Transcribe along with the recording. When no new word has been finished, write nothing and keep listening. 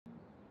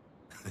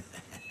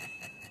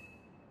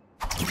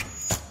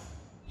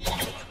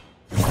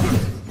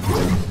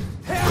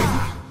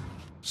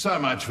So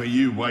much for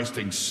you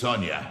wasting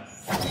Sonya.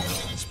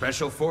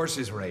 Special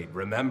Forces raid,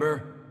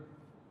 remember?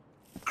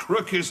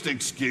 Crookest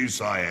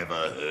excuse I ever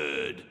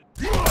heard.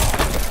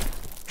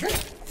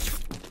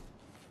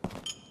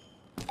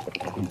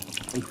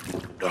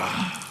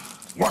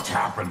 What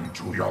happened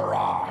to your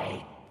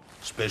eye?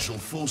 Special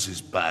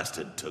Forces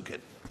bastard took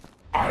it.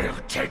 I'll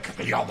take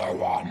the other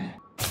one.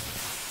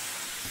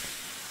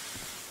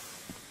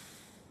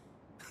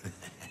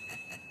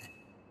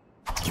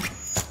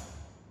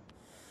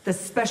 The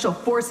Special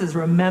Forces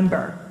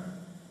remember.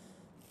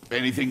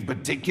 Anything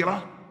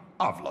particular?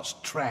 I've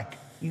lost track.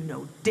 You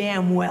know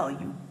damn well,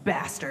 you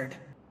bastard.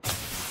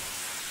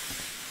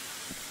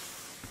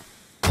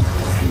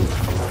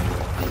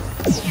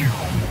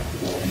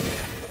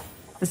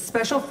 The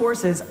Special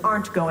Forces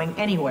aren't going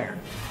anywhere.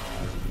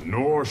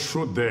 Nor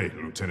should they,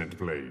 Lieutenant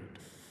Blade.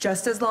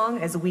 Just as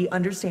long as we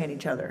understand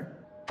each other.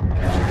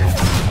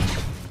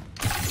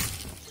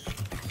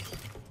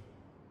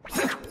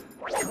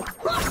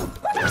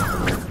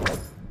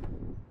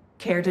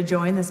 Care to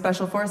join the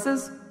Special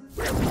Forces?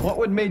 What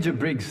would Major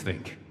Briggs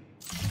think?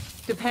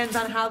 Depends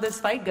on how this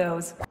fight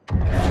goes.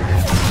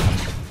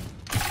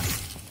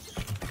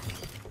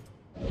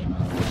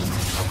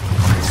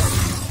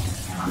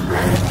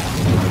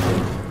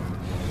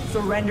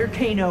 Surrender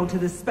Kano to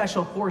the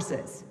Special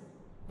Forces.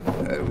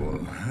 I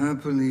will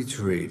happily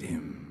trade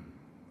him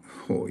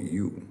for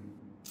you.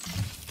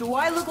 Do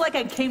I look like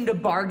I came to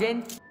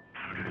bargain?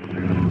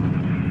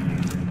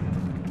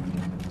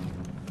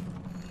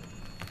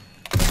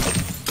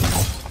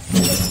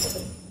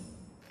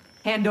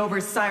 Hand over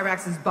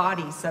Cyrax's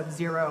body,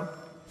 Sub-Zero.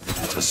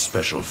 The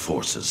Special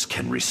Forces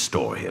can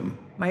restore him.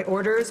 My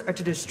orders are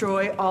to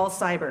destroy all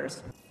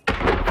cybers.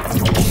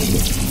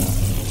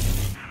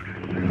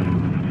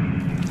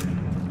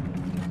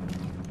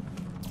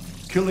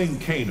 Killing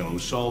Kano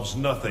solves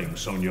nothing,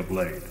 Sonya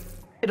Blade.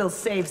 It'll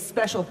save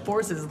Special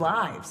Forces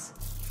lives.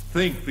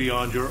 Think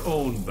beyond your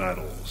own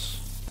battles.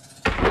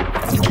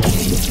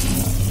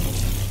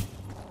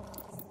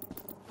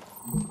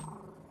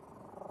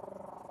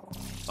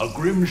 A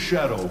grim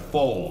shadow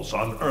falls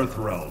on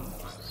Earthrealm.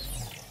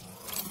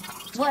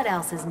 What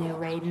else is new,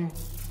 Raiden?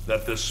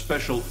 That the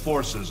Special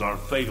Forces are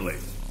failing.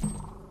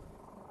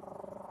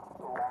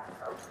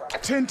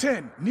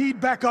 10-10, need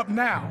backup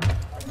now.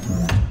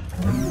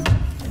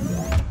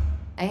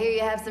 I hear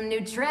you have some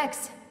new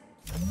tricks.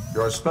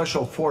 Your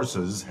Special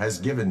Forces has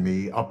given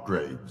me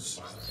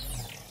upgrades.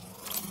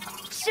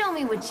 Show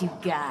me what you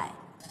got.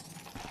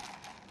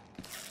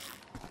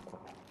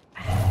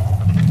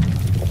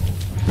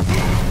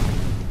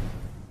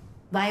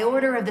 By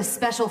order of the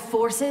Special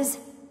Forces,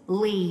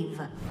 leave.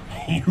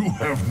 You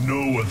have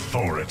no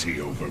authority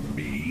over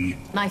me.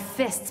 My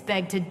fists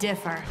beg to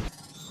differ.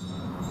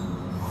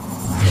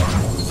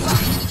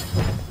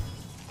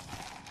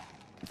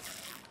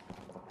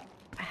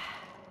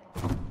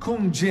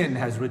 Kung Jin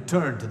has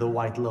returned to the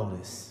White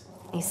Lotus.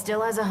 He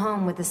still has a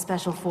home with the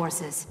Special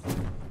Forces.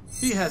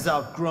 He has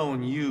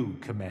outgrown you,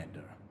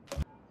 Commander.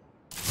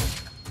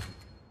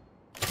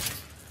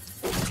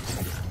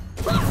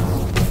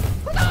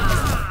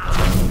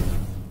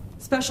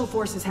 Special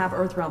Forces have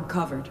Earthrealm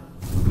covered.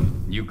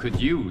 You could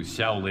use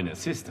Shaolin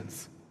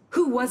assistance.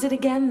 Who was it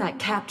again that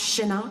capped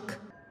Shinnok?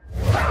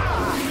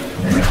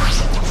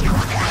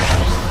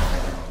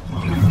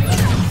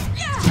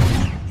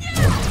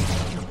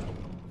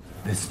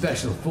 The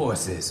Special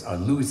Forces are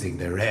losing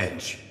their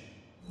edge.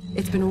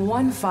 It's been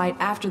one fight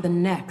after the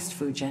next,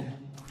 Fujin.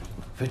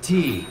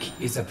 Fatigue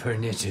is a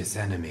pernicious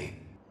enemy.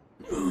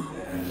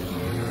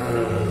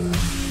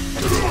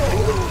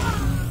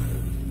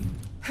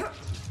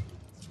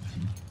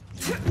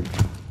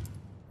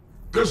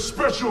 The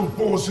Special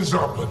Forces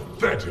are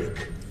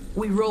pathetic.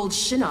 We rolled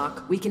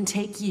Shinnok, we can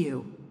take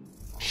you.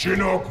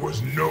 Shinnok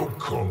was no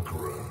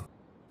conqueror.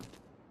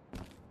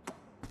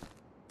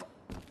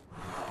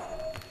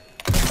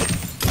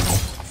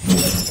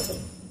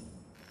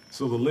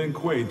 So the Lin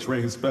Kuei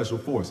trains Special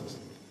Forces.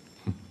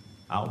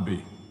 I'll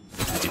be.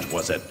 It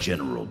was at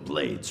General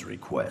Blade's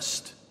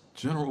request.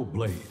 General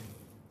Blade.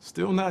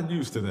 Still not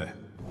used to that.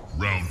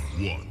 Round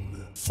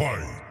 1,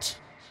 fight.